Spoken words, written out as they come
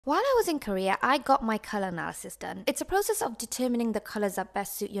While I was in Korea, I got my color analysis done. It's a process of determining the colors that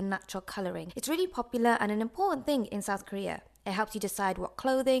best suit your natural coloring. It's really popular and an important thing in South Korea. It helps you decide what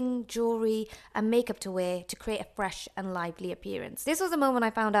clothing, jewelry, and makeup to wear to create a fresh and lively appearance. This was the moment I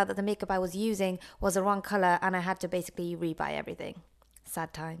found out that the makeup I was using was the wrong color and I had to basically rebuy everything.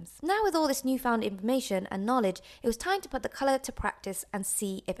 Sad times. Now with all this newfound information and knowledge, it was time to put the colour to practice and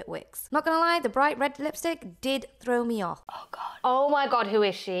see if it works. Not gonna lie, the bright red lipstick did throw me off. Oh God. Oh my God, who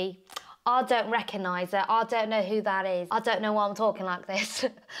is she? I don't recognise her. I don't know who that is. I don't know why I'm talking like this.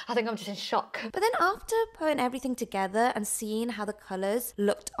 I think I'm just in shock. But then after putting everything together and seeing how the colours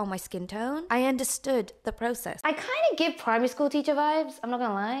looked on my skin tone, I understood the process. I kind of give primary school teacher vibes, I'm not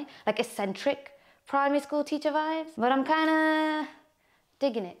gonna lie. Like eccentric primary school teacher vibes. But I'm kind of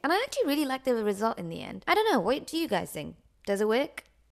digging it. And I actually really like the result in the end. I don't know, what do you guys think? Does it work?